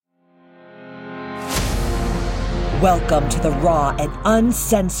Welcome to the raw and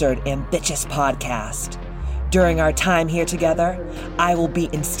uncensored Ambitious Podcast. During our time here together, I will be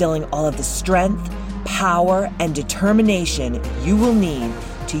instilling all of the strength, power, and determination you will need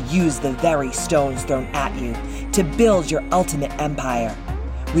to use the very stones thrown at you to build your ultimate empire.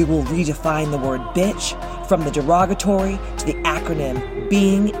 We will redefine the word bitch from the derogatory to the acronym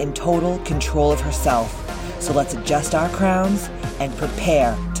being in total control of herself. So let's adjust our crowns and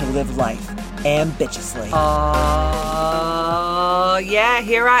prepare to live life ambitiously. Yeah,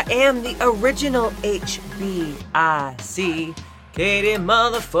 here I am, the original HBIC, Katie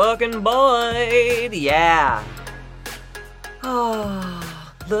motherfucking Boyd, yeah. Oh,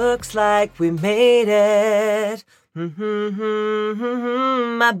 looks like we made it. My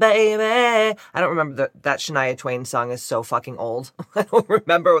baby. I don't remember that Shania Twain song is so fucking old. I don't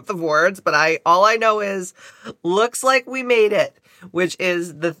remember what the words, but all I know is looks like we made it, which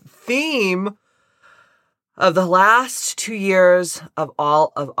is the theme of the last 2 years of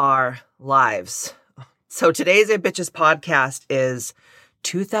all of our lives. So today's Ambitious Podcast is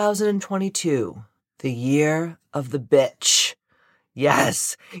 2022, the year of the bitch.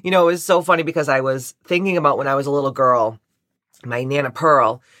 Yes. You know, it was so funny because I was thinking about when I was a little girl, my Nana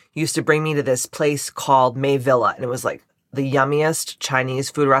Pearl used to bring me to this place called May Villa. And it was like the yummiest Chinese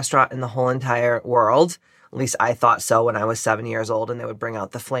food restaurant in the whole entire world. At least I thought so when I was 7 years old, and they would bring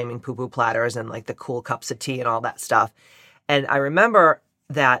out the flaming poo-poo platters and like the cool cups of tea and all that stuff. And I remember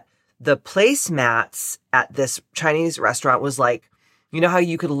that the placemats at this Chinese restaurant was like, you know how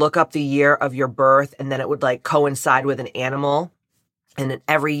you could look up the year of your birth and then it would like coincide with an animal? And then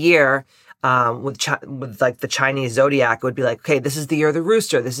every year, with like the Chinese zodiac, it would be like, okay, this is the year of the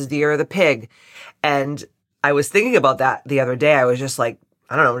rooster. This is the year of the pig. And I was thinking about that the other day. I was just like,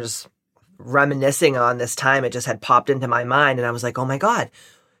 I don't know, just reminiscing on this time. It just had popped into my mind. And I was like, oh my God,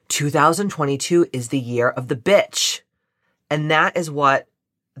 2022 is the year of the bitch. And that is what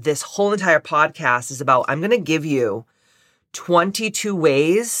this whole entire podcast is about. I'm going to give you 22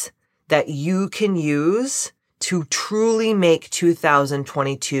 ways that you can use to truly make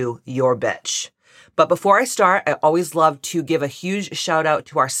 2022 your bitch. But before I start, I always love to give a huge shout out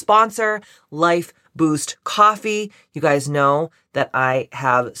to our sponsor, Life Boost Coffee. You guys know that I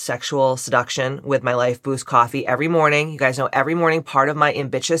have sexual seduction with my Life Boost Coffee every morning. You guys know every morning part of my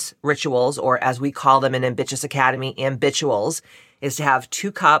ambitious rituals, or as we call them in Ambitious Academy, ambituals, is to have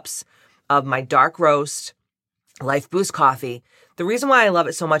 2 cups of my dark roast Life Boost Coffee. The reason why I love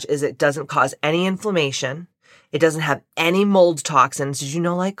it so much is it doesn't cause any inflammation. It doesn't have any mold toxins. Did you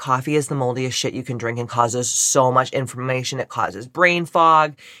know like coffee is the moldiest shit you can drink and causes so much inflammation? It causes brain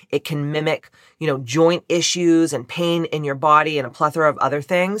fog. It can mimic, joint issues and pain in your body and a plethora of other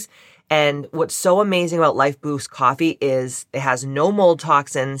things. And what's so amazing about Life Boost Coffee is it has no mold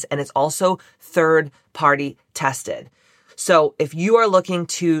toxins and it's also third-party tested. So if you are looking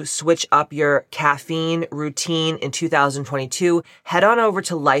to switch up your caffeine routine in 2022, head on over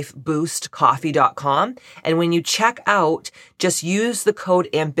to lifeboostcoffee.com. And when you check out, just use the code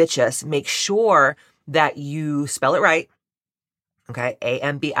AMBITIOUS. Make sure that you spell it right. Okay.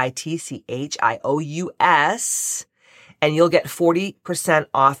 AMBITCHIOUS. And you'll get 40%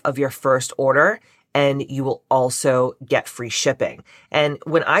 off of your first order. And you will also get free shipping. And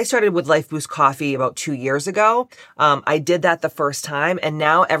when I started with Life Boost Coffee about 2 years ago, I did that the first time. And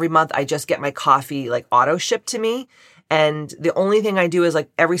now every month I just get my coffee like auto shipped to me. And the only thing I do is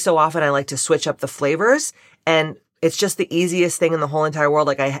like every so often I like to switch up the flavors. And it's just the easiest thing in the whole entire world.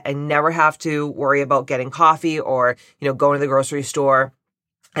 Like I never have to worry about getting coffee or, going to the grocery store.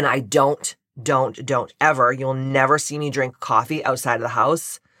 And I don't ever, you'll never see me drink coffee outside of the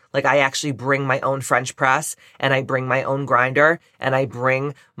house. Like I actually bring my own French press and I bring my own grinder and I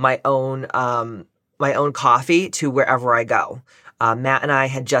bring my own coffee to wherever I go. Matt and I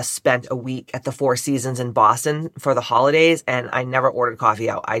had just spent a week at the Four Seasons in Boston for the holidays and I never ordered coffee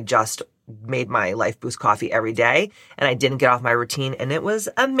out. I just made my Life Boost coffee every day and I didn't get off my routine and it was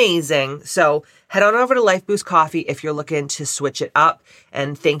amazing. So head on over to Life Boost Coffee if you're looking to switch it up.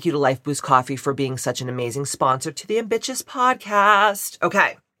 And thank you to Life Boost Coffee for being such an amazing sponsor to the Ambitious Podcast.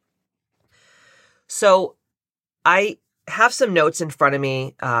 Okay. So I have some notes in front of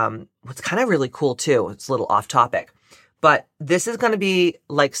me. What's kind of really cool too, it's a little off topic, but this is going to be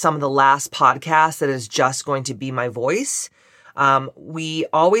like some of the last podcasts that is just going to be my voice. We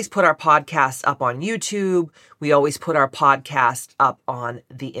always put our podcasts up on YouTube. We always put our podcast up on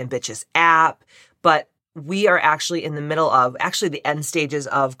the Ambitious app, but we are actually in the middle of the end stages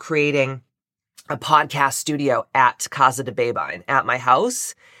of creating a podcast studio at Casa de Babine at my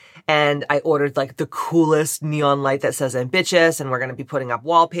house. And I ordered like the coolest neon light that says Ambitious, and we're going to be putting up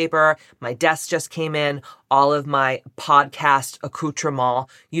wallpaper. My desk just came in, all of my podcast accoutrement.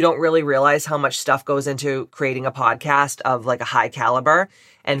 You don't really realize how much stuff goes into creating a podcast of like a high caliber.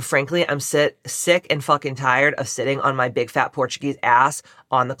 And frankly, I'm sick and fucking tired of sitting on my big fat Portuguese ass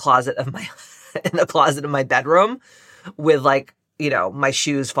on the closet of my, in the closet of my bedroom with like, my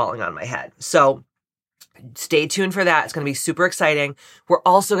shoes falling on my head. So stay tuned for that. It's going to be super exciting. We're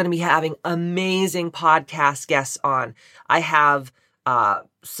also going to be having amazing podcast guests on. I have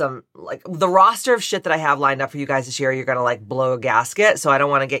some like the roster of shit that I have lined up for you guys this year. You're going to like blow a gasket. So I don't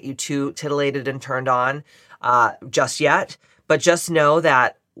want to get you too titillated and turned on just yet. But just know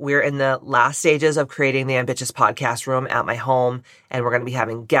that we're in the last stages of creating the Ambitious podcast room at my home, and we're going to be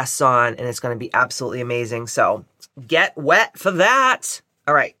having guests on, and it's going to be absolutely amazing. So get wet for that.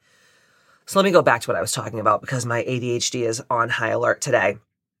 All right. So let me go back to what I was talking about because my ADHD is on high alert today.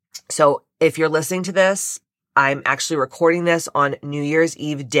 So if you're listening to this, I'm actually recording this on New Year's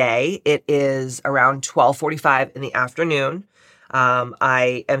Eve day. It is around 12:45 in the afternoon.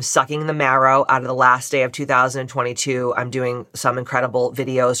 I am sucking the marrow out of the last day of 2022. I'm doing some incredible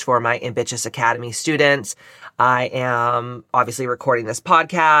videos for my Ambitious Academy students. I am obviously recording this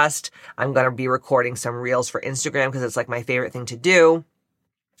podcast. I'm going to be recording some reels for Instagram because it's like my favorite thing to do.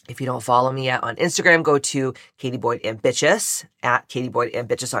 If you don't follow me yet on Instagram, go to Katie Boyd Ambitious, at Katie Boyd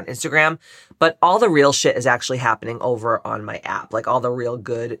Ambitious on Instagram. But all the real shit is actually happening over on my app, like all the real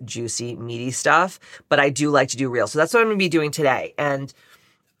good, juicy, meaty stuff. But I do like to do reels. So that's what I'm going to be doing today. And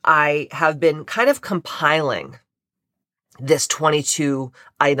I have been kind of compiling this 22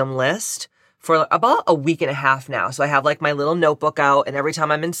 item list for about a week and a half now. So I have like my little notebook out, and every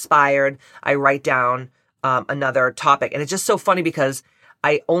time I'm inspired, I write down another topic. And it's just so funny because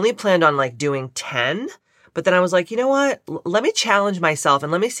I only planned on like doing 10, but then I was like, you know what? Let me challenge myself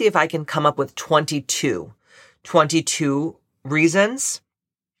and let me see if I can come up with 22 reasons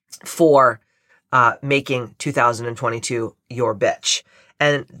for making 2022 your bitch.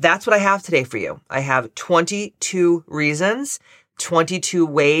 And that's what I have today for you. I have 22 reasons, 22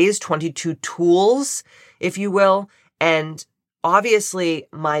 ways, 22 tools, if you will. And obviously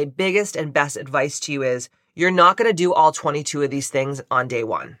my biggest and best advice to you is you're not going to do all 22 of these things on day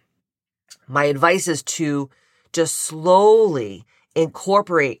one. My advice is to just slowly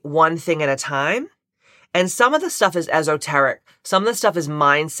incorporate one thing at a time. And some of the stuff is esoteric. Some of the stuff is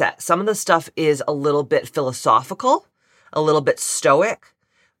mindset. Some of the stuff is a little bit philosophical, a little bit stoic.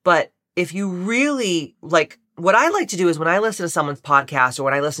 But if you really like, what I like to do is when I listen to someone's podcast or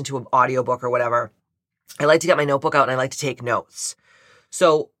when I listen to an audiobook or whatever, I like to get my notebook out and I like to take notes.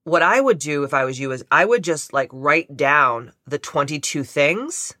 So what I would do if I was you is I would just like write down the 22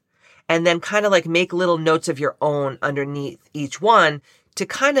 things and then kind of like make little notes of your own underneath each one to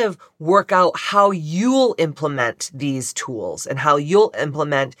kind of work out how you'll implement these tools and how you'll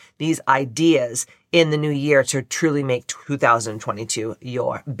implement these ideas in the new year to truly make 2022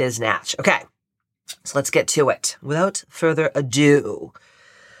 your biznatch. Okay, so let's get to it without further ado.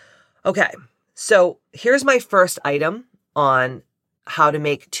 Okay, so here's my first item on how to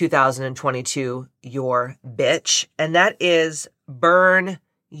make 2022 your bitch. And that is burn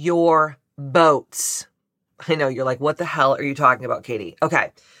your boats. I know you're like, what the hell are you talking about, Katie?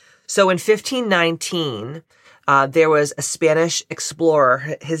 Okay. So in 1519, there was a Spanish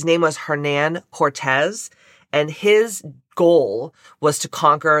explorer. His name was Hernan Cortez, and his goal was to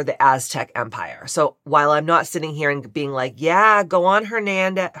conquer the Aztec Empire. So while I'm not sitting here and being like, yeah, go on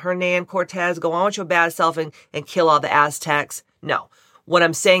Hernan Cortez, go on with your bad self and kill all the Aztecs. No. What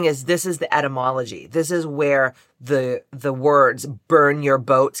I'm saying is this is the etymology. This is where the words burn your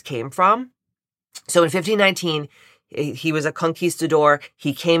boats came from. So in 1519, he was a conquistador.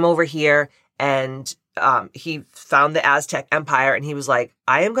 He came over here and he found the Aztec Empire, and he was like,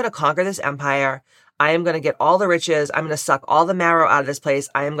 I am going to conquer this empire. I am going to get all the riches. I'm going to suck all the marrow out of this place.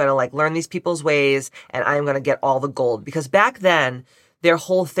 I am going to like learn these people's ways, and I am going to get all the gold. Because back then, their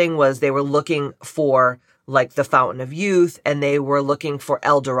whole thing was they were looking for like the Fountain of Youth, and they were looking for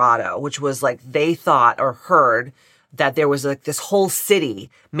El Dorado, which was like they thought or heard that there was like this whole city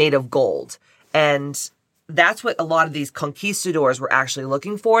made of gold. And that's what a lot of these conquistadors were actually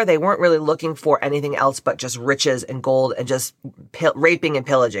looking for. They weren't really looking for anything else but just riches and gold and just raping and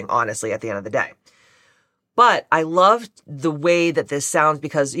pillaging, honestly, at the end of the day. But I love the way that this sounds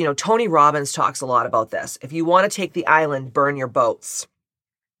because, you know, Tony Robbins talks a lot about this. If you want to take the island, burn your boats.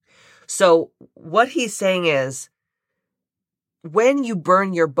 So what he's saying is, when you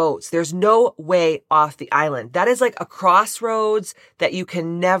burn your boats, there's no way off the island. That is like a crossroads that you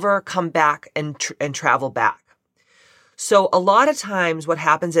can never come back and travel back. So a lot of times what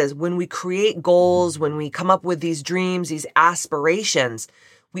happens is when we create goals, when we come up with these dreams, these aspirations,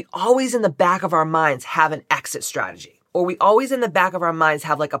 we always in the back of our minds have an exit strategy, or we always in the back of our minds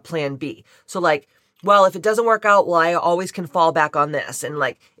have like a plan B. So like, well, if it doesn't work out, well, I always can fall back on this. And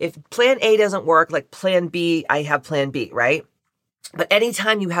like, if plan A doesn't work, like plan B, I have plan B, right? But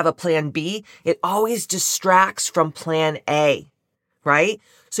anytime you have a plan B, it always distracts from plan A, right?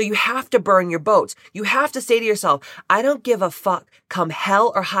 So you have to burn your boats. You have to say to yourself, I don't give a fuck come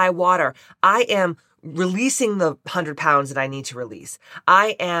hell or high water. I am releasing the 100 pounds that I need to release.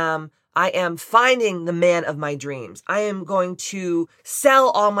 I am finding the man of my dreams. I am going to sell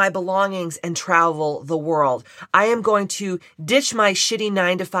all my belongings and travel the world. I am going to ditch my shitty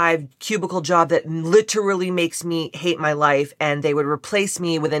 9-to-5 cubicle job that literally makes me hate my life, and they would replace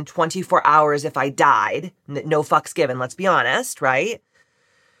me within 24 hours if I died. No fucks given, let's be honest, right?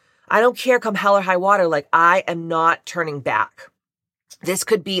 I don't care come hell or high water. Like, I am not turning back. This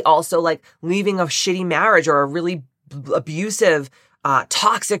could be also like leaving a shitty marriage or a really abusive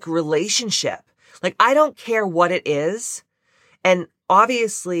toxic relationship. Like, I don't care what it is. And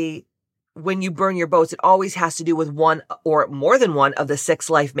obviously, when you burn your boats, it always has to do with one or more than one of the 6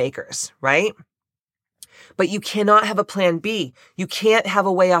 life makers, right? But you cannot have a plan B. You can't have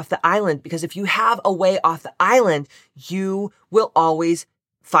a way off the island, because if you have a way off the island, you will always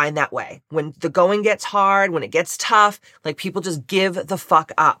find that way. When the going gets hard, when it gets tough, like, people just give the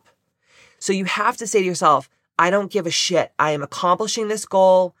fuck up. So you have to say to yourself, I don't give a shit. I am accomplishing this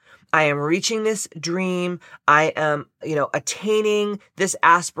goal. I am reaching this dream. I am, attaining this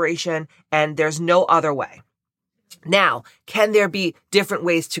aspiration, and there's no other way. Now, can there be different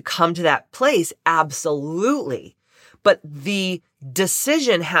ways to come to that place? Absolutely. But the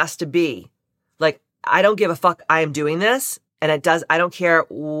decision has to be like, I don't give a fuck. I am doing this. And I don't care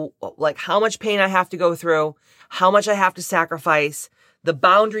like how much pain I have to go through, how much I have to sacrifice, the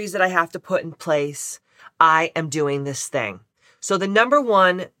boundaries that I have to put in place. I am doing this thing. So the number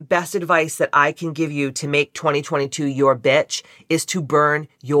one best advice that I can give you to make 2022 your bitch is to burn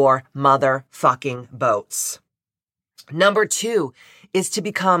your motherfucking boats. Number 2 is to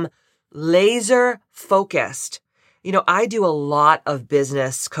become laser focused. I do a lot of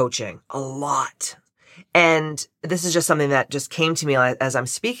business coaching, a lot. And this is just something that just came to me as I'm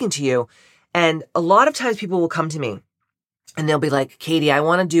speaking to you. And a lot of times people will come to me and they'll be like, Katie, I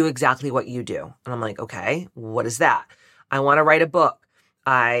want to do exactly what you do. And I'm like, okay, what is that? I want to write a book.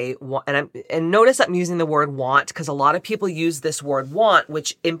 And notice I'm using the word want, because a lot of people use this word want,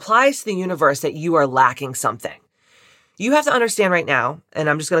 which implies to the universe that you are lacking something. You have to understand right now, and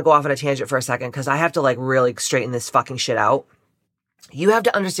I'm just going to go off on a tangent for a second, because I have to really straighten this fucking shit out. You have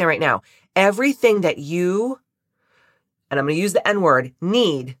to understand right now, everything that you, and I'm going to use the N word,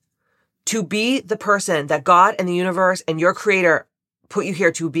 need to be the person that God and the universe and your creator put you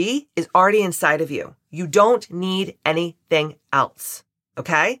here to be is already inside of you. You don't need anything else.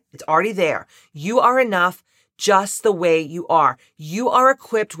 Okay? It's already there. You are enough just the way you are. You are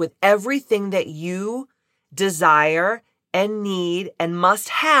equipped with everything that you desire and need and must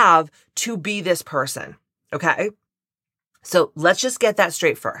have to be this person. Okay? So let's just get that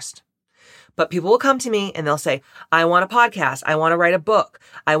straight first. But people will come to me and they'll say, I want a podcast. I want to write a book.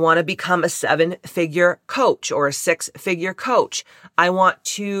 I want to become a 7-figure coach or a 6-figure coach. I want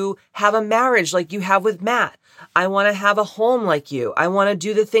to have a marriage like you have with Matt. I want to have a home like you. I want to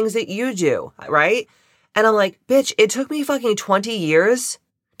do the things that you do, right? And I'm like, bitch, it took me fucking 20 years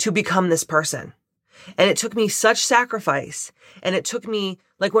to become this person. And it took me such sacrifice. And it took me,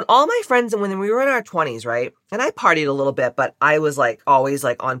 when all my friends, and when we were in our 20s, right? And I partied a little bit, but I was always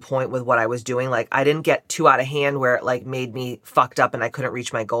on point with what I was doing. I didn't get too out of hand where it made me fucked up and I couldn't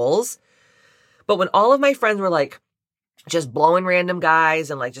reach my goals. But when all of my friends were just blowing random guys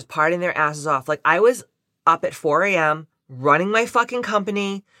and just partying their asses off, I was up at 4 a.m. running my fucking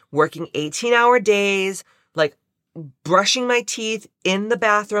company, working 18-hour days, brushing my teeth in the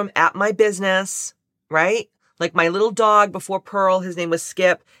bathroom at my business, right? My little dog before Pearl, his name was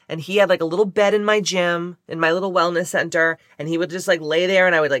Skip, and he had a little bed in my gym, in my little wellness center, and he would just lay there,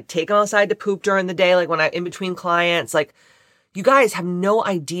 and I would take him outside to poop during the day, when I'm in between clients. You guys have no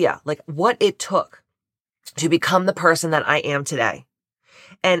idea, what it took to become the person that I am today.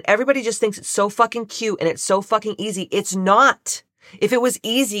 And everybody just thinks it's so fucking cute and it's so fucking easy. It's not. If it was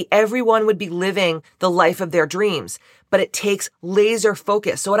easy, everyone would be living the life of their dreams, but it takes laser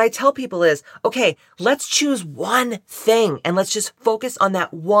focus. So what I tell people is, okay, let's choose one thing and let's just focus on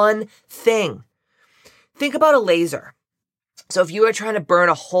that one thing. Think about a laser. So if you are trying to burn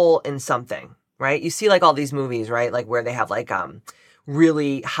a hole in something, right? You see all these movies, right? Where they have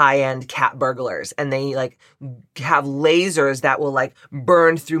really high-end cat burglars, and they like have lasers that will like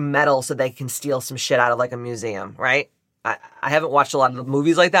burn through metal so they can steal some shit out of like a museum, right? I haven't watched a lot of the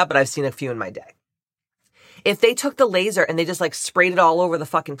movies like that, but I've seen a few in my day. If they took the laser and they just like sprayed it all over the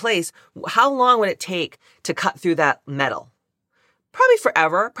fucking place, how long would it take to cut through that metal? Probably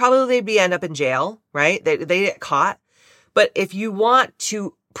forever. Probably they'd end up in jail, right? They get caught. But if you want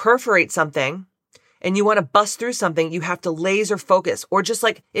to perforate something and you want to bust through something, you have to laser focus. Or just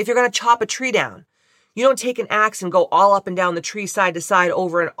like if you're going to chop a tree down, you don't take an axe and go all up and down the tree side to side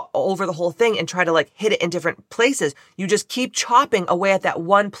over and over the whole thing and try to like hit it in different places. You just keep chopping away at that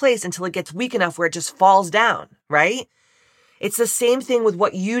one place until it gets weak enough where it just falls down, right? It's the same thing with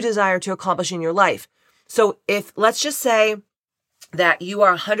what you desire to accomplish in your life. So if, let's just say that you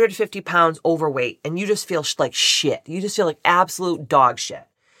are 150 pounds overweight and you just feel like shit. You just feel like absolute dog shit.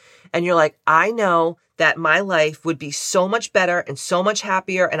 And you're like, I know that my life would be so much better and so much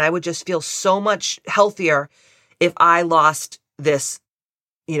happier, and I would just feel so much healthier if I lost this,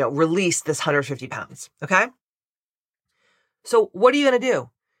 released this 150 pounds. Okay. So what are you going to do?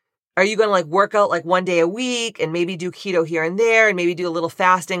 Are you going to like work out like one day a week and maybe do keto here and there and maybe do a little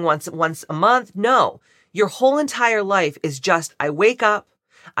fasting once a month? No, your whole entire life is just, I wake up,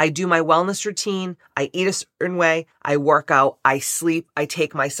 I do my wellness routine, I eat a certain way, I work out, I sleep, I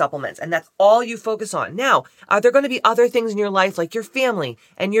take my supplements, and that's all you focus on. Now, are there going to be other things in your life like your family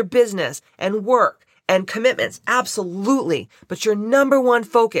and your business and work and commitments? Absolutely. But your number one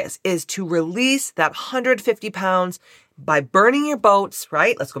focus is to release that 150 pounds by burning your boats,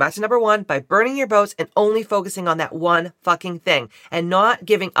 right? Let's go back to number one, by burning your boats and only focusing on that one fucking thing and not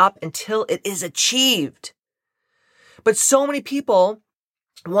giving up until it is achieved. But so many people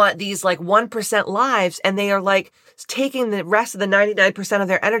want these like 1% lives, and they are like taking the rest of the 99% of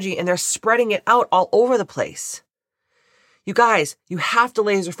their energy and they're spreading it out all over the place. You guys, you have to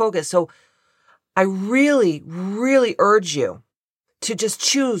laser focus. So I really, really urge you to just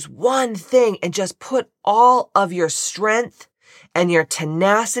choose one thing and just put all of your strength and your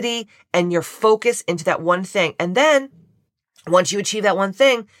tenacity and your focus into that one thing. And then once you achieve that one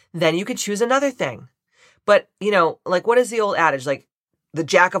thing, then you can choose another thing. But, like what is the old adage? Like, the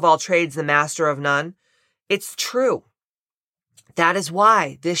jack of all trades, the master of none. It's true. That is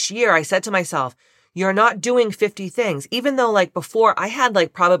why this year I said to myself, you're not doing 50 things. Even though like before I had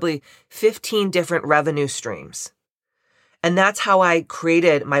like probably 15 different revenue streams. And that's how I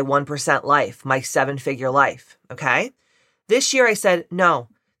created my 1% life, my 7-figure life. Okay. This year I said, no,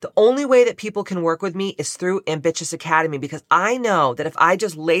 the only way that people can work with me is through Ambitious Academy, because I know that if I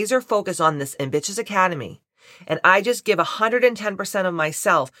just laser focus on this Ambitious Academy, and I just give 110% of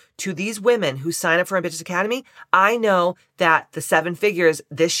myself to these women who sign up for Ambitious Academy, I know that the 7 figures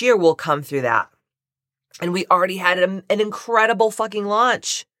this year will come through that. And we already had an incredible fucking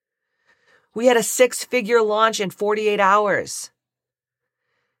launch. We had a 6-figure launch in 48 hours.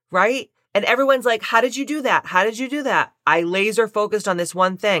 Right? And everyone's like, how did you do that? How did you do that? I laser focused on this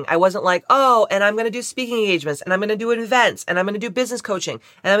one thing. I wasn't like, and I'm going to do speaking engagements, and I'm going to do events, and I'm going to do business coaching,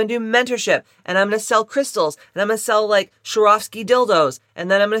 and I'm going to do mentorship, and I'm going to sell crystals, and I'm going to sell like Swarovski dildos,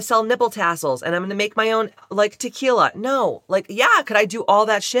 and then I'm going to sell nipple tassels, and I'm going to make my own like tequila. No, like, yeah, could I do all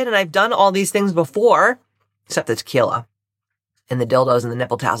that shit? And I've done all these things before, except the tequila and the dildos and the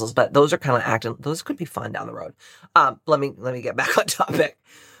nipple tassels, but those are kind of acting, those could be fun down the road. Let me get back on topic.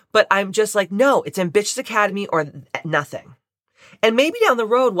 But I'm just like, no, it's Ambitious Academy or nothing. And maybe down the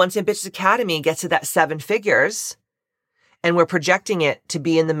road, once Ambitious Academy gets to that 7 figures and we're projecting it to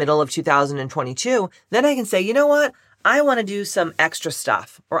be in the middle of 2022, then I can say, you know what? I want to do some extra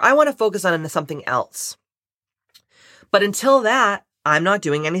stuff, or I want to focus on something else. But until that, I'm not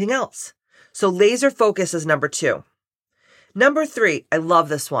doing anything else. So laser focus is number 2. Number 3, I love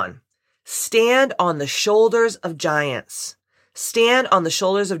this one. Stand on the shoulders of giants. Stand on the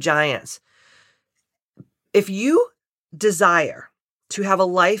shoulders of giants. If you desire to have a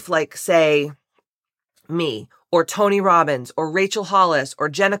life like, say, me, or Tony Robbins, or Rachel Hollis, or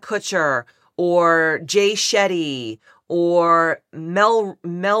Jenna Kutcher, or Jay Shetty, or Mel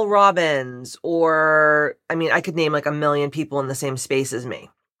Robbins, or, I could name like a million people in the same space as me,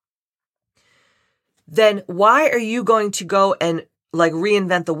 then why are you going to go and like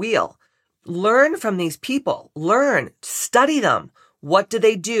reinvent the wheel? Learn from these people. Study them. What do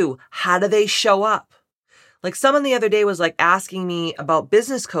they do? How do they show up? Like someone the other day was like asking me about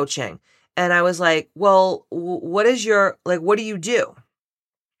business coaching. And I was like, well, what do you do?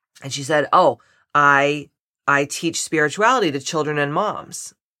 And she said, I teach spirituality to children and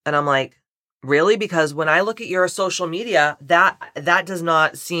moms. And I'm like, really? Because when I look at your social media, that does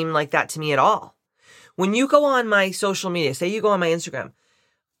not seem like that to me at all. When you go on my social media, say you go on my Instagram,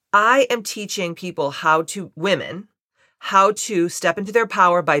 I am teaching people women, how to step into their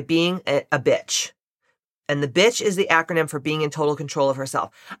power by being a bitch. And the bitch is the acronym for being in total control of herself.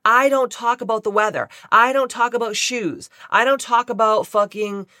 I don't talk about the weather. I don't talk about shoes. I don't talk about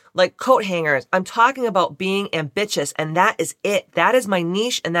fucking like coat hangers. I'm talking about being ambitious, and that is it. That is my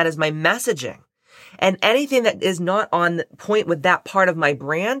niche, and that is my messaging. And anything that is not on point with that part of my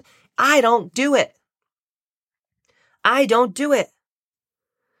brand, I don't do it. I don't do it.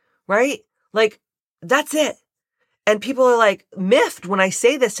 Right? Like, that's it. And people are like miffed when I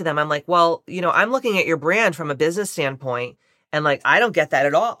say this to them. I'm like, well, I'm looking at your brand from a business standpoint, and like, I don't get that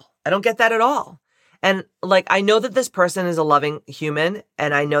at all. I don't get that at all. And like, I know that this person is a loving human,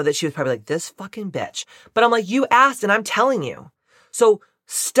 and I know that she was probably like, this fucking bitch. But I'm like, you asked, and I'm telling you. So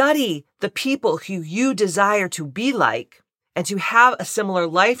study the people who you desire to be like and to have a similar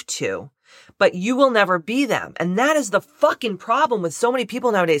life to, but you will never be them. And that is the fucking problem with so many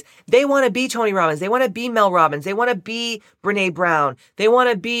people nowadays. They want to be Tony Robbins. They want to be Mel Robbins. They want to be Brene Brown. They want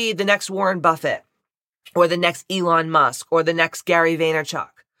to be the next Warren Buffett, or the next Elon Musk, or the next Gary Vaynerchuk,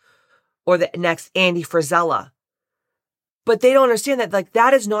 or the next Andy Frisella. But they don't understand that, like,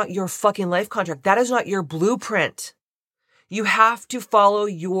 that is not your fucking life contract. That is not your blueprint. You have to follow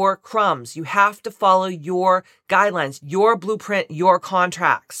your crumbs. You have to follow your guidelines, your blueprint, your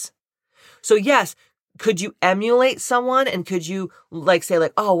contracts. So yes, could you emulate someone, and could you like say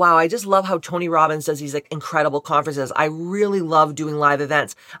like, oh wow, I just love how Tony Robbins does these like incredible conferences. I really love doing live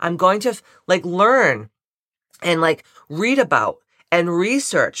events. I'm going to like learn and like read about and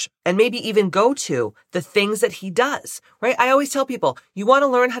research and maybe even go to the things that he does, right? I always tell people, you want to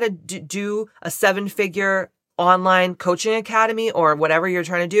learn how to do a 7-figure online coaching academy or whatever you're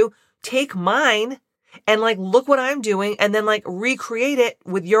trying to do, take mine and like, look what I'm doing, and then like recreate it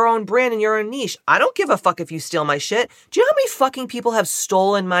with your own brand and your own niche. I don't give a fuck if you steal my shit. Do you know how many fucking people have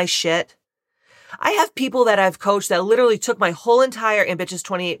stolen my shit? I have people that I've coached that literally took my whole entire Ambitious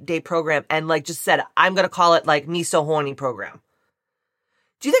 28-day program and like just said, I'm going to call it like Me So Horny program.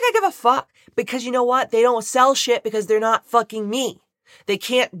 Do you think I give a fuck? Because you know what? They don't sell shit because they're not fucking me. They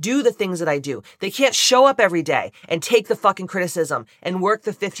can't do the things that I do. They can't show up every day and take the fucking criticism and work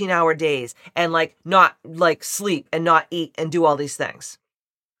the 15-hour days and like not like sleep and not eat and do all these things.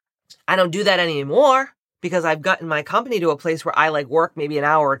 I don't do that anymore because I've gotten my company to a place where I like work maybe an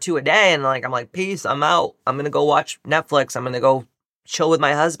hour or two a day, and like, I'm like, peace, I'm out. I'm going to go watch Netflix. I'm going to go chill with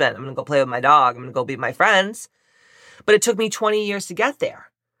my husband. I'm going to go play with my dog. I'm going to go be with my friends. But it took me 20 years to get there.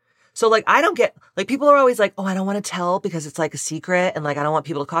 So like, I don't get, like, people are always like, oh, I don't want to tell because it's like a secret and like, I don't want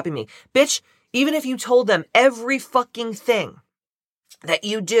people to copy me. Bitch, even if you told them every fucking thing that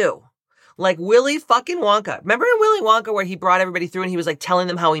you do, like Willy fucking Wonka. Remember in Willy Wonka where he brought everybody through and he was like telling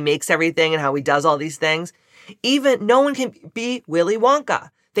them how he makes everything and how he does all these things? Even no one can be Willy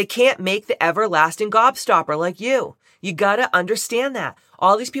Wonka. They can't make the everlasting gobstopper like you. You gotta understand that.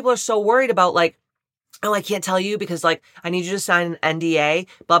 All these people are so worried about like, oh, I can't tell you because like, I need you to sign an NDA,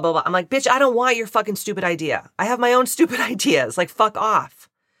 blah, blah, blah. I'm like, bitch, I don't want your fucking stupid idea. I have my own stupid ideas. Like, fuck off.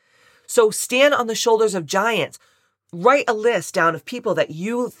 So stand on the shoulders of giants. Write a list down of people that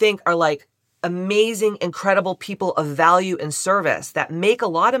you think are like amazing, incredible people of value and service that make a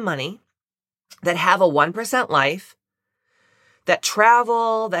lot of money, that have a 1% life, that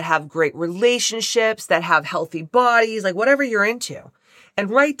travel, that have great relationships, that have healthy bodies, like whatever you're into. And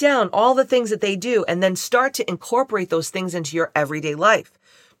write down all the things that they do and then start to incorporate those things into your everyday life.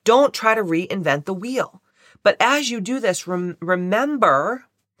 Don't try to reinvent the wheel. But as you do this, remember,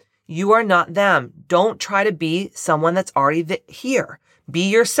 you are not them. Don't try to be someone that's already here. Be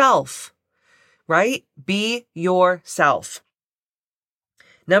yourself, right? Be yourself.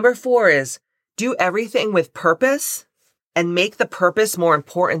 Number 4 is do everything with purpose and make the purpose more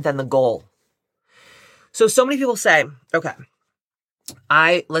important than the goal. So many people say, okay,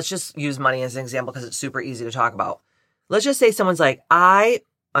 let's just use money as an example because it's super easy to talk about. Let's just say someone's like, I'm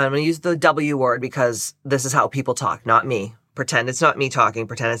going to use the W word because this is how people talk, not me. Pretend it's not me talking.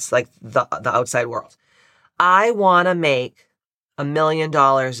 Pretend it's like the outside world. I want to make $1 million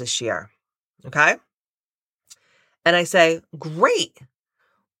this year. Okay. And I say, great.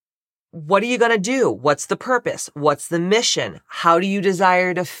 What are you going to do? What's the purpose? What's the mission? How do you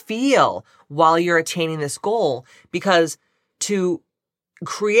desire to feel while you're attaining this goal? Because to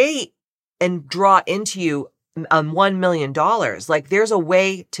create and draw into you $1 million, like there's a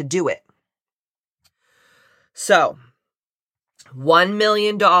way to do it. So $1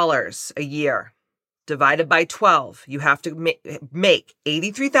 million a year divided by 12, you have to make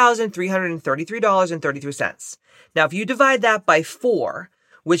 $83,333.33. Now, if you divide that by 4,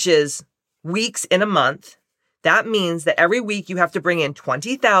 which is weeks in a month, that means that every week you have to bring in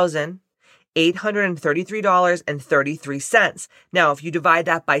 $20,833.33. Now, if you divide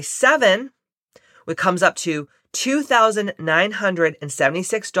that by 7, it comes up to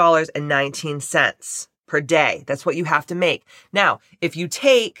 $2,976.19 per day. That's what you have to make. Now, if you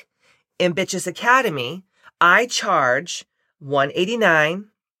take Ambitious Academy, I charge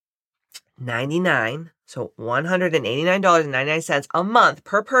 $189.99, so $189.99 a month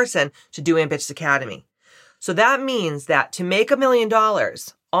per person to do Ambitious Academy. So that means that to make $1 million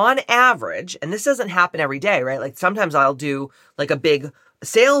on average, and this doesn't happen every day, right? Like sometimes I'll do like a big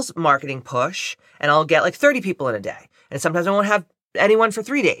sales marketing push and I'll get like 30 people in a day. And sometimes I won't have anyone for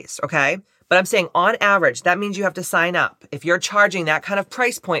 3 days. Okay. But I'm saying on average, that means you have to sign up. If you're charging that kind of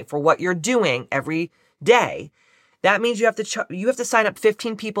price point for what you're doing every day, that means you have to sign up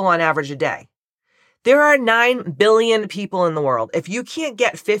 15 people on average a day. There are 9 billion people in the world. If you can't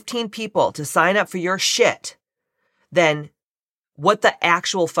get 15 people to sign up for your shit, then what the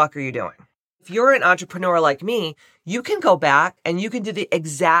actual fuck are you doing? If you're an entrepreneur like me, you can go back and you can do the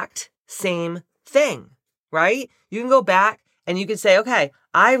exact same thing, right? You can go back and you can say, okay,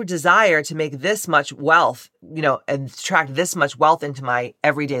 I desire to make this much wealth, and attract this much wealth into my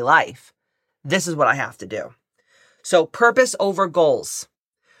everyday life. This is what I have to do. So purpose over goals.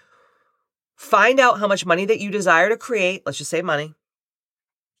 Find out how much money that you desire to create. Let's just say money.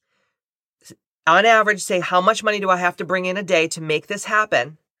 On average, say, how much money do I have to bring in a day to make this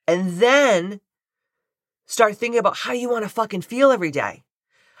happen? And then start thinking about how you want to fucking feel every day.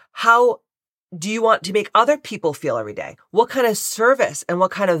 How do you want to make other people feel every day? What kind of service and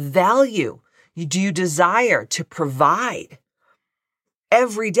what kind of value do you desire to provide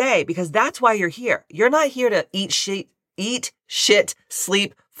every day? Because that's why you're here. You're not here to eat shit,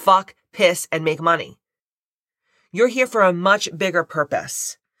 sleep, fuck, piss, and make money. You're here for a much bigger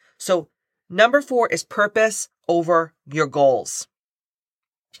purpose. So number 4 is purpose over your goals.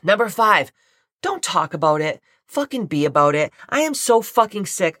 Number 5, don't talk about it. Fucking be about it. I am so fucking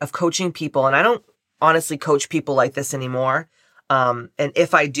sick of coaching people, and I don't honestly coach people like this anymore. And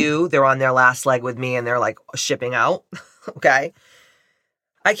if I do, they're on their last leg with me and they're like shipping out. Okay.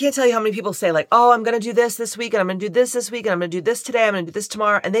 I can't tell you how many people say like, oh, I'm going to do this week and I'm going to do this week and I'm going to do this today. I'm going to do this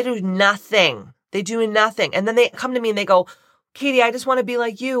tomorrow. And they do nothing. They do nothing. And then they come to me and they go, Katie, I just want to be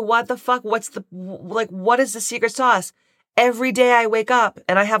like you. What the fuck? What is the secret sauce? Every day I wake up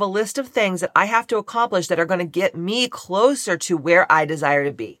and I have a list of things that I have to accomplish that are going to get me closer to where I desire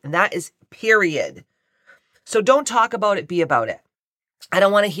to be. And that is period. So don't talk about it, be about it. I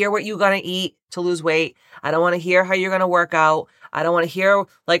don't want to hear what you're going to eat to lose weight. I don't want to hear how you're going to work out. I don't want to hear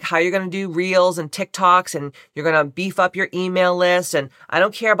like how you're going to do reels and TikToks and you're going to beef up your email list. And I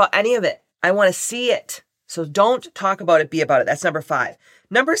don't care about any of it. I want to see it. So don't talk about it, be about it. That's number 5.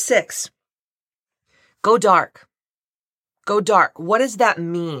 Number 6, go dark. Go dark. What does that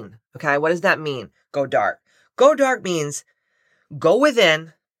mean? Okay. What does that mean? Go dark. Go dark means go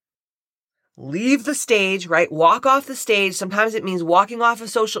within, leave the stage, right? Walk off the stage. Sometimes it means walking off of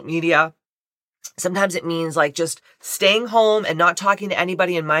social media. Sometimes it means like just staying home and not talking to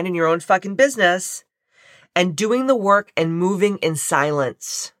anybody and minding your own fucking business and doing the work and moving in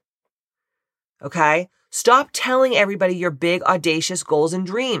silence. Okay? Stop telling everybody your big, audacious goals and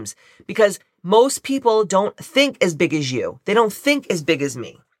dreams because most people don't think as big as you. They don't think as big as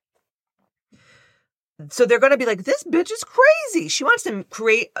me. So they're going to be like, this bitch is crazy. She wants to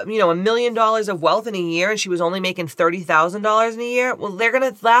create, $1 million of wealth in a year and she was only making $30,000 in a year. Well, they're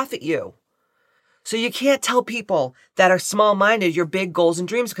going to laugh at you. So you can't tell people that are small-minded your big goals and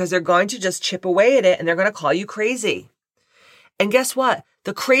dreams because they're going to just chip away at it and they're going to call you crazy. And guess what?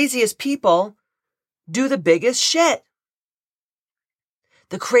 The craziest people do the biggest shit.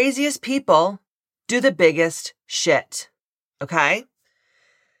 The craziest people do the biggest shit. Okay?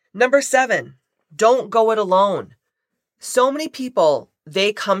 Number 7, don't go it alone. So many people,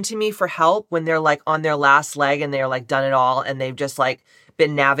 they come to me for help when they're like on their last leg and they're like done it all and they've just like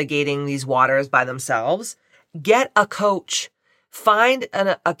been navigating these waters by themselves. Get a coach. Find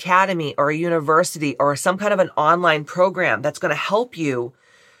an academy or a university or some kind of an online program that's going to help you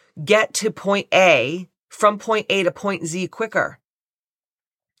get to point A from point A to point Z quicker.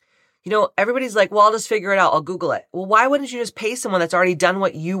 Everybody's like, well, I'll just figure it out. I'll Google it. Well, why wouldn't you just pay someone that's already done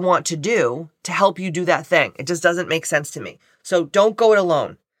what you want to do to help you do that thing? It just doesn't make sense to me. So don't go it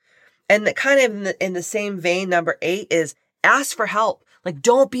alone. And the kind of in the same vein, number 8 is ask for help. Like,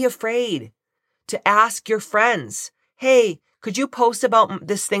 don't be afraid to ask your friends. Hey, could you post about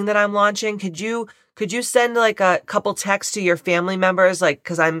this thing that I'm launching? Could you send like a couple texts to your family members? Like,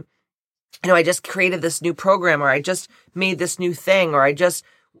 cause I just created this new program or I just made this new thing or I just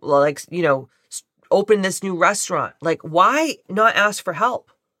like, open this new restaurant. Like, why not ask for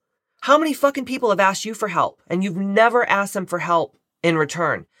help? How many fucking people have asked you for help and you've never asked them for help in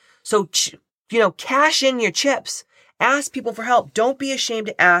return? So, cash in your chips. Ask people for help. Don't be ashamed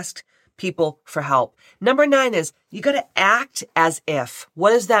to ask people for help. Number 9 is you got to act as if.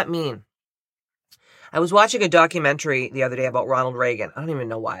 What does that mean? I was watching a documentary the other day about Ronald Reagan. I don't even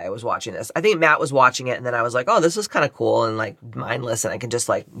know why I was watching this. I think Matt was watching it and then I was like, oh, this is kind of cool and like mindless and I can just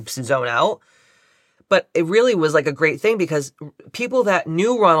like zone out. But it really was like a great thing because people that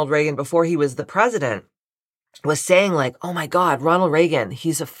knew Ronald Reagan before he was the president was saying like, oh my God, Ronald Reagan,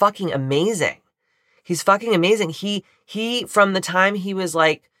 he's a fucking amazing. He's fucking amazing. He from the time he was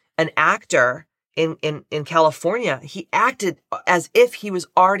like an actor in California, he acted as if he was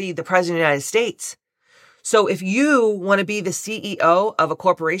already the president of the United States. So if you want to be the CEO of a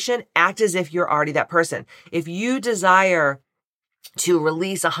corporation, act as if you're already that person. If you desire to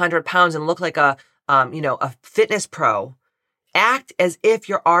release 100 pounds and look like a fitness pro, act as if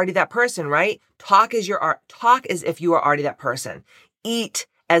you're already that person, right? Talk as if you are already that person. Eat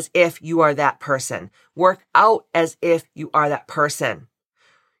as if you are that person. Work out as if you are that person.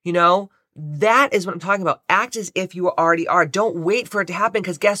 That is what I'm talking about. Act as if you already are. Don't wait for it to happen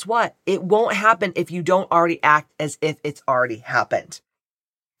because guess what? It won't happen if you don't already act as if it's already happened.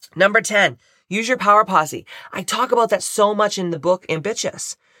 Number 10, use your power posse. I talk about that so much in the book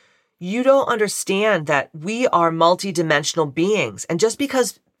Ambitious. You don't understand that we are multidimensional beings. And just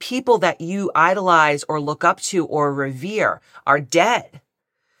because people that you idolize or look up to or revere are dead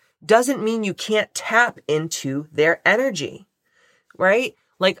doesn't mean you can't tap into their energy, right?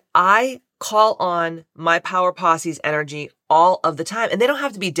 Like I call on my power posse's energy all of the time and they don't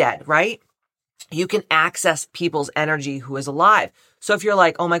have to be dead, right? You can access people's energy who is alive. So if you're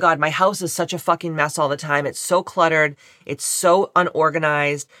like, oh my God, my house is such a fucking mess all the time. It's so cluttered. It's so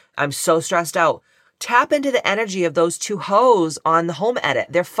unorganized. I'm so stressed out. Tap into the energy of those 2 hoes on the home edit.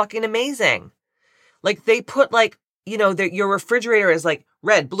 They're fucking amazing. Like they put like, your refrigerator is like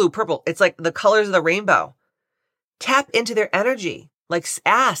red, blue, purple. It's like the colors of the rainbow. Tap into their energy. Like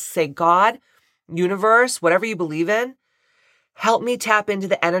say, God, universe, whatever you believe in, help me tap into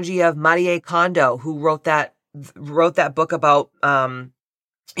the energy of Marie Kondo, who wrote that book about,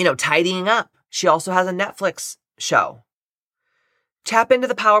 tidying up. She also has a Netflix show. Tap into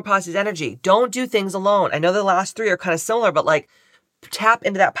the power posse's energy. Don't do things alone. I know the last 3 are kind of similar, but like tap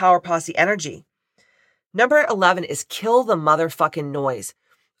into that power posse energy. Number 11 is kill the motherfucking noise.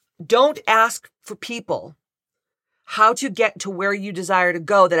 Don't ask for people how to get to where you desire to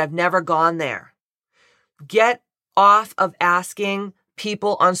go that have never gone there. Get off of asking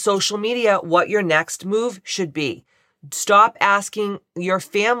people on social media what your next move should be. Stop asking your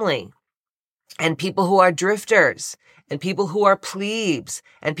family and people who are drifters and people who are plebes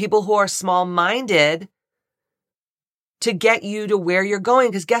and people who are small-minded to get you to where you're going.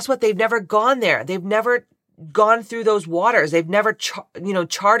 Because guess what? They've never gone there. They've never gone through those waters. They've never,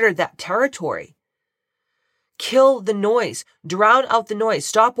 chartered that territory. Kill the noise. Drown out the noise.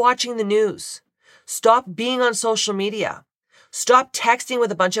 Stop watching the news. Stop being on social media. Stop texting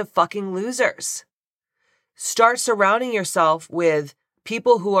with a bunch of fucking losers. Start surrounding yourself with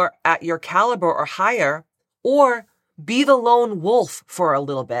people who are at your caliber or higher, or be the lone wolf for a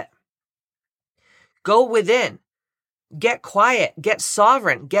little bit. Go within. Get quiet. Get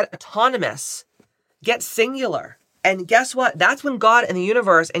sovereign. Get autonomous. Get singular. And guess what? That's when God and the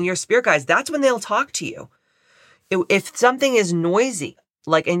universe and your spirit guides, that's when they'll talk to you. If something is noisy,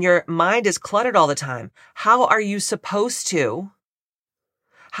 like and your mind is cluttered all the time, how are you supposed to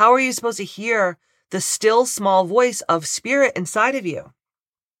hear the still small voice of spirit inside of you?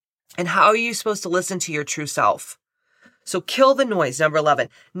 And how are you supposed to listen to your true self? So kill the noise, number 11.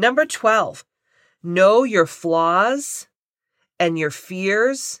 Number 12, know your flaws and your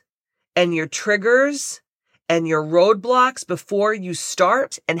fears and your triggers and your roadblocks before you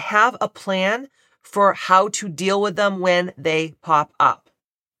start and have a plan for how to deal with them when they pop up.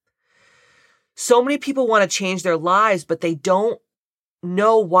 So many people want to change their lives, but they don't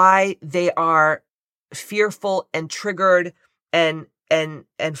know why they are fearful and triggered and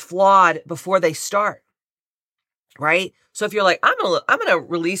flawed before they start. Right? So if you're like, I'm going to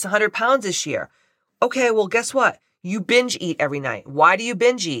release 100 pounds this year. Okay, well, guess what? You binge eat every night. Why do you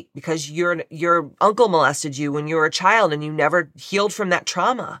binge eat? Because your uncle molested you when you were a child and you never healed from that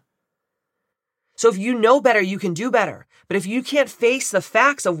trauma. So if you know better, you can do better. But if you can't face the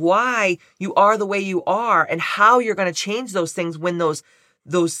facts of why you are the way you are and how you're going to change those things when those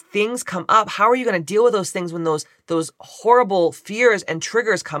things come up, how are you going to deal with those things when those horrible fears and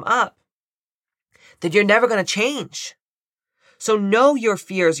triggers come up? That you're never going to change. So know your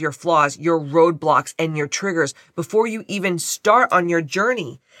fears, your flaws, your roadblocks, and your triggers before you even start on your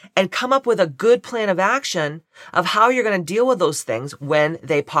journey, and come up with a good plan of action of how you're going to deal with those things when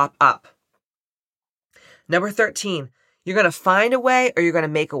they pop up. Number 13, you're going to find a way or you're going to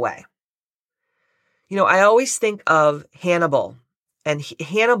make a way. I always think of Hannibal, and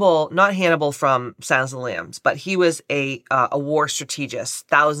Hannibal, not Hannibal from Silence of the Lambs, but he was a war strategist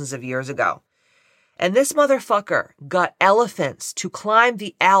thousands of years ago. And this motherfucker got elephants to climb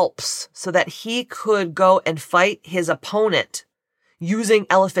the Alps so that he could go and fight his opponent using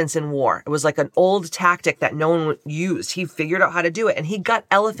elephants in war. It was like an old tactic that no one used. He figured out how to do it, and he got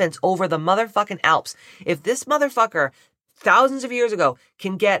elephants over the motherfucking Alps. If this motherfucker thousands of years ago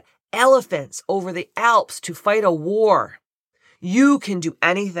can get elephants over the Alps to fight a war, you can do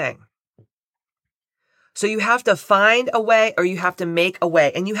anything. So you have to find a way or you have to make a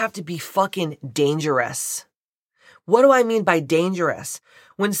way, and you have to be fucking dangerous. What do I mean by dangerous?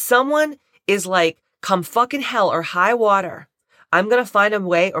 When someone is like, come fucking hell or high water, I'm going to find a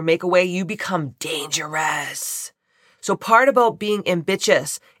way or make a way, you become dangerous. So part about being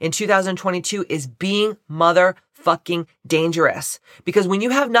ambitious in 2022 is being motherfucking dangerous. Because when you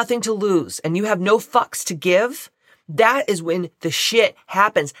have nothing to lose and you have no fucks to give, that is when the shit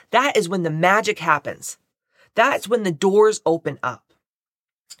happens. That is when the magic happens. That's when the doors open up.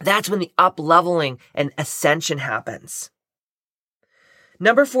 That's when the up-leveling and ascension happens.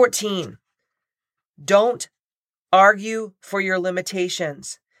 Number 14, don't argue for your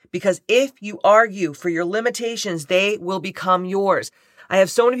limitations. Because if you argue for your limitations, they will become yours. I have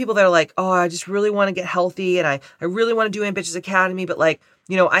so many people that are like, oh, I just really want to get healthy and I really want to do Ambitious Academy, but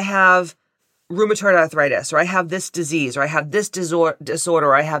I have rheumatoid arthritis, or I have this disease, or I have this disorder,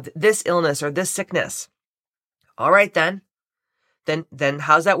 or I have this illness or this sickness. All right, then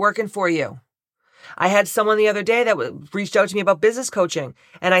how's that working for you? I had someone the other day that reached out to me about business coaching.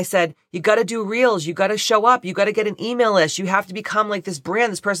 And I said, you got to do reels. You got to show up. You got to get an email list. You have to become like this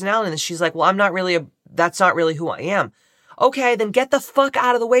brand, this personality. And she's like, well, that's not really who I am. Okay, then get the fuck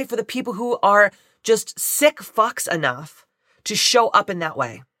out of the way for the people who are just sick fucks enough to show up in that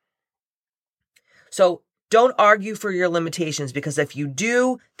way. So don't argue for your limitations, because if you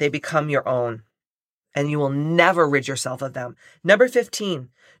do, they become your own. And you will never rid yourself of them. Number 15,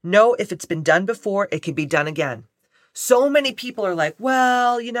 know if it's been done before, it can be done again. So many people are like,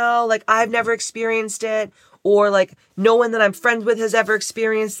 well, I've never experienced it, or no one that I'm friends with has ever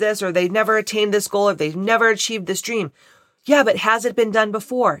experienced this, or they've never attained this goal, or they've never achieved this dream. Yeah, but has it been done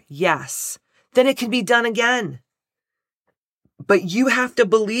before? Yes. Then it can be done again. But you have to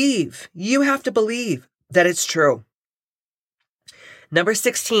believe. You have to believe that it's true. Number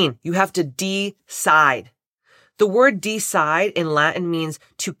 16, you have to decide. The word decide in Latin means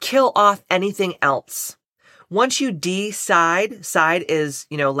to kill off anything else. Once you decide, side is,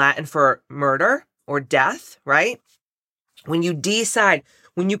 Latin for murder or death, right? When you decide,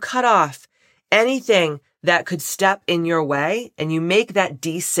 when you cut off anything that could step in your way and you make that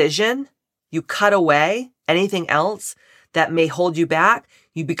decision, you cut away anything else that may hold you back,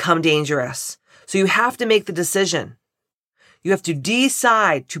 you become dangerous. So you have to make the decision. You have to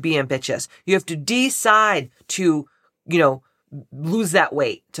decide to be ambitious. You have to decide to, lose that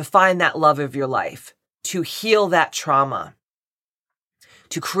weight, to find that love of your life, to heal that trauma,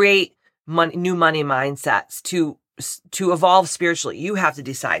 to create new money mindsets, to evolve spiritually. You have to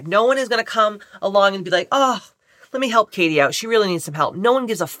decide. No one is going to come along and be like, oh, let me help Katie out. She really needs some help. No one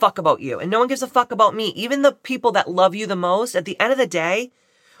gives a fuck about you, and no one gives a fuck about me. Even the people that love you the most, at the end of the day,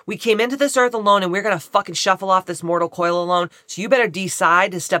 we came into this earth alone, and we're going to fucking shuffle off this mortal coil alone. So you better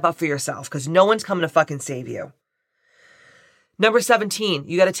decide to step up for yourself, because no one's coming to fucking save you. Number 17,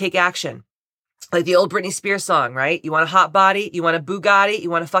 you got to take action. Like the old Britney Spears song, right? You want a hot body, you want a Bugatti,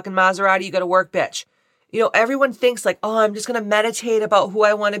 you want a fucking Maserati, you got to work, bitch. Everyone thinks oh, I'm just going to meditate about who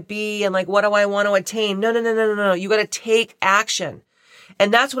I want to be and what do I want to attain. No. You got to take action.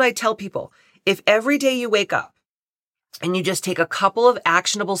 And that's what I tell people. If every day you wake up and you just take a couple of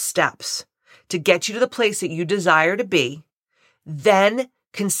actionable steps to get you to the place that you desire to be, then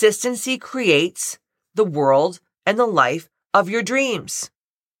consistency creates the world and the life of your dreams.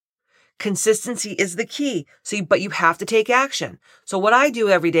 Consistency is the key. But you have to take action. So what I do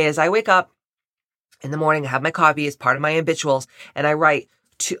every day is I wake up in the morning, I have my coffee as part of my habituals, and I write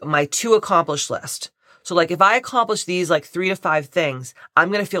my to accomplish list. So if I accomplish these 3 to 5 things, I'm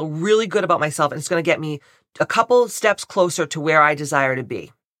going to feel really good about myself, and it's going to get me a couple steps closer to where I desire to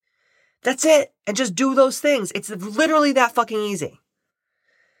be. That's it. And just do those things. It's literally that fucking easy.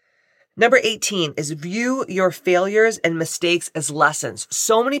 Number 18 is view your failures and mistakes as lessons.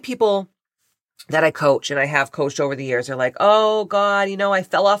 So many people that I coach and I have coached over the years are like, oh God, I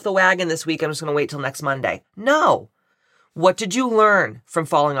fell off the wagon this week. I'm just going to wait till next Monday. No. What did you learn from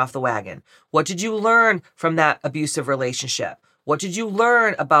falling off the wagon? What did you learn from that abusive relationship? What did you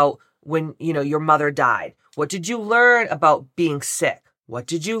learn about when, your mother died? What did you learn about being sick? What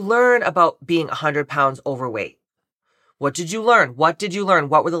did you learn about being 100 pounds overweight? What did you learn? What did you learn?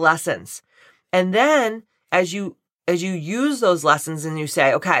 What were the lessons? And then as you use those lessons and you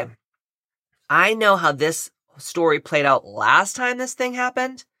say, okay, I know how this story played out last time this thing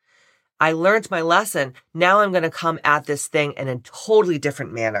happened. I learned my lesson. Now I'm going to come at this thing in a totally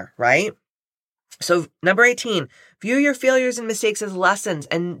different manner, right? So number 18, view your failures and mistakes as lessons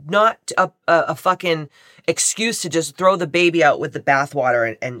and not a fucking excuse to just throw the baby out with the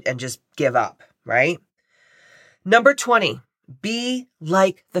bathwater and just give up, right? Number 20, be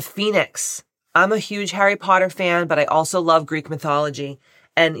like the phoenix. I'm a huge Harry Potter fan, but I also love Greek mythology.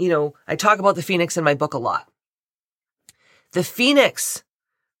 And, I talk about the phoenix in my book a lot. The phoenix,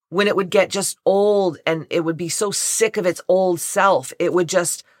 when it would get just old and it would be so sick of its old self, it would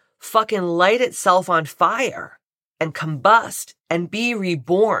just fucking light itself on fire and combust and be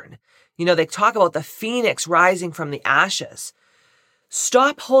reborn. They talk about the phoenix rising from the ashes.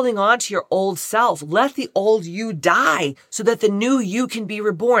 Stop holding on to your old self. Let the old you die so that the new you can be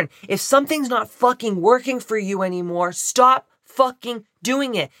reborn. If something's not fucking working for you anymore, stop fucking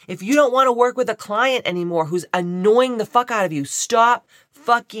doing it. If you don't want to work with a client anymore who's annoying the fuck out of you, stop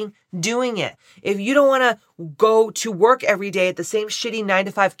fucking doing it. If you don't want to go to work every day at the same shitty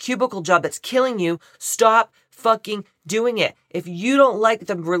 9-to-5 cubicle job that's killing you, stop fucking doing it. If you don't like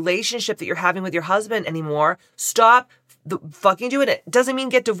the relationship that you're having with your husband anymore, stop fucking doing it. It doesn't mean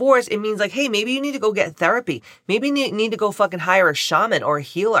get divorced. It means like, hey, maybe you need to go get therapy. Maybe you need to go fucking hire a shaman or a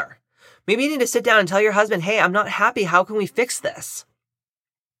healer. Maybe you need to sit down and tell your husband, hey, I'm not happy. How can we fix this?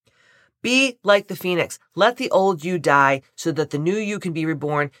 Be like the phoenix. Let the old you die so that the new you can be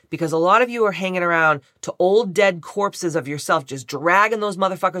reborn, because a lot of you are hanging around to old dead corpses of yourself, just dragging those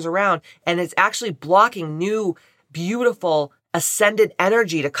motherfuckers around, and it's actually blocking new, beautiful, ascended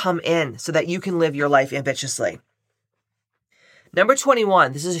energy to come in so that you can live your life ambitiously. Number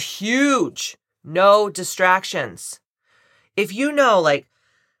 21, this is huge. No distractions. If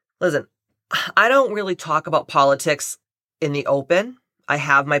listen, I don't really talk about politics in the open. I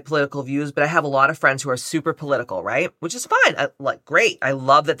have my political views, but I have a lot of friends who are super political, right? Which is fine. Great. I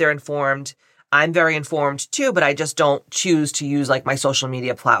love that they're informed. I'm very informed too, but I just don't choose to use my social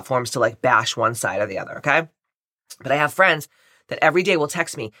media platforms to bash one side or the other, okay? But I have friends that every day will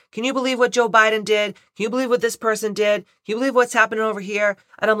text me, can you believe what Joe Biden did? Can you believe what this person did? Can you believe what's happening over here?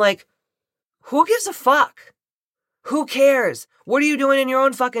 And I'm like, who gives a fuck? Who cares? What are you doing in your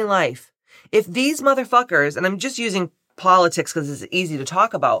own fucking life? If these motherfuckers, and I'm just using politics because it's easy to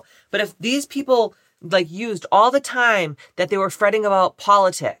talk about, but if these people used all the time that they were fretting about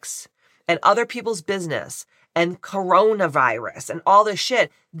politics and other people's business and coronavirus and all this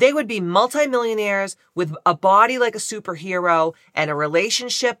shit, they would be multimillionaires with a body like a superhero and a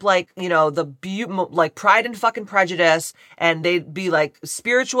relationship like Pride and fucking Prejudice, and they'd be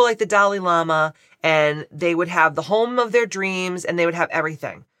spiritual like the Dalai Lama, and they would have the home of their dreams, and they would have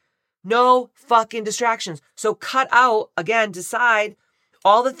everything. No fucking distractions. So cut out, again, decide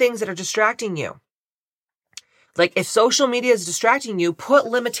all the things that are distracting you. If social media is distracting you, put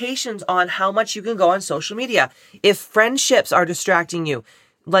limitations on how much you can go on social media. If friendships are distracting you,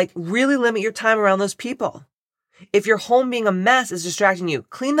 really limit your time around those people. If your home being a mess is distracting you,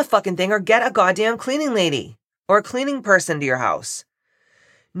 clean the fucking thing or get a goddamn cleaning lady or a cleaning person to your house.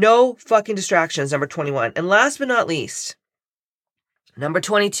 No fucking distractions, number 21. And last but not least, number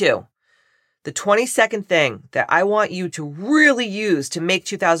 22. The 22nd thing that I want you to really use to make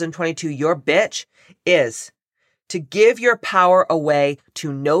 2022 your bitch is to give your power away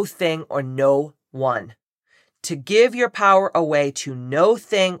to no thing or no one. To give your power away to no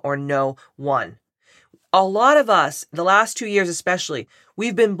thing or no one. A lot of us, the last 2 years especially,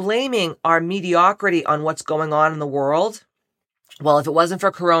 we've been blaming our mediocrity on what's going on in the world. Well, if it wasn't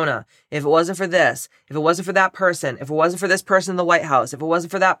for Corona, if it wasn't for this, if it wasn't for that person, if it wasn't for this person in the White House, if it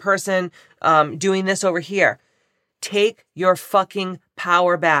wasn't for that person doing this over here, take your fucking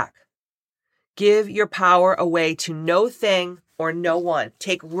power back. Give your power away to no thing or no one.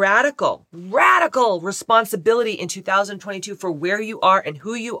 Take radical responsibility in 2022 for where you are and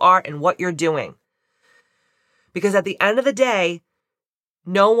who you are and what you're doing. Because at the end of the day,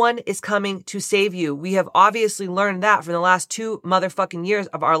 no one is coming to save you. We have obviously learned that from the last 2 motherfucking years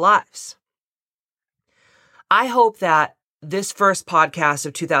of our lives. I hope that this first podcast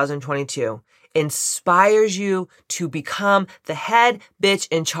of 2022 inspires you to become the head bitch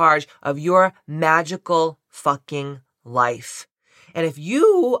in charge of your magical fucking life. And if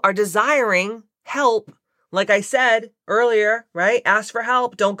you are desiring help, like I said earlier, right? Ask for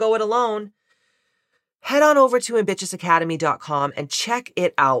help. Don't go it alone. Head on over to ambitiousacademy.com and check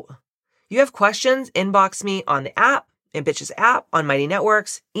it out. You have questions? Inbox me on the app, Ambitious app on Mighty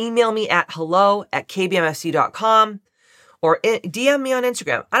Networks. Email me at hello@kbmfc.com or DM me on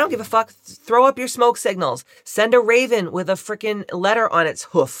Instagram. I don't give a fuck. Throw up your smoke signals. Send a raven with a freaking letter on its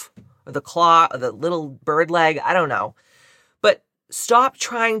hoof or the claw or the little bird leg. I don't know. But stop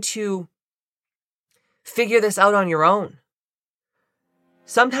trying to figure this out on your own.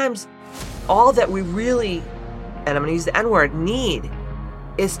 Sometimes all that we really, and I'm going to use the N-word, need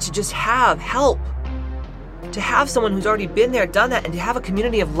is to just have help. To have someone who's already been there, done that, and to have a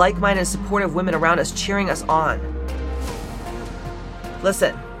community of like-minded, supportive women around us cheering us on.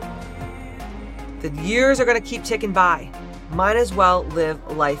 Listen, the years are going to keep ticking by. Might as well live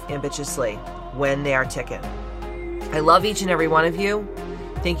life ambitiously when they are ticking. I love each and every one of you.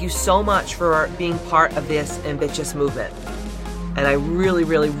 Thank you so much for being part of this ambitious movement. And I really,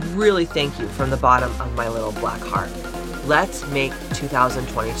 really, really thank you from the bottom of my little black heart. Let's make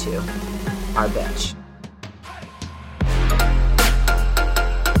 2022 our bitch.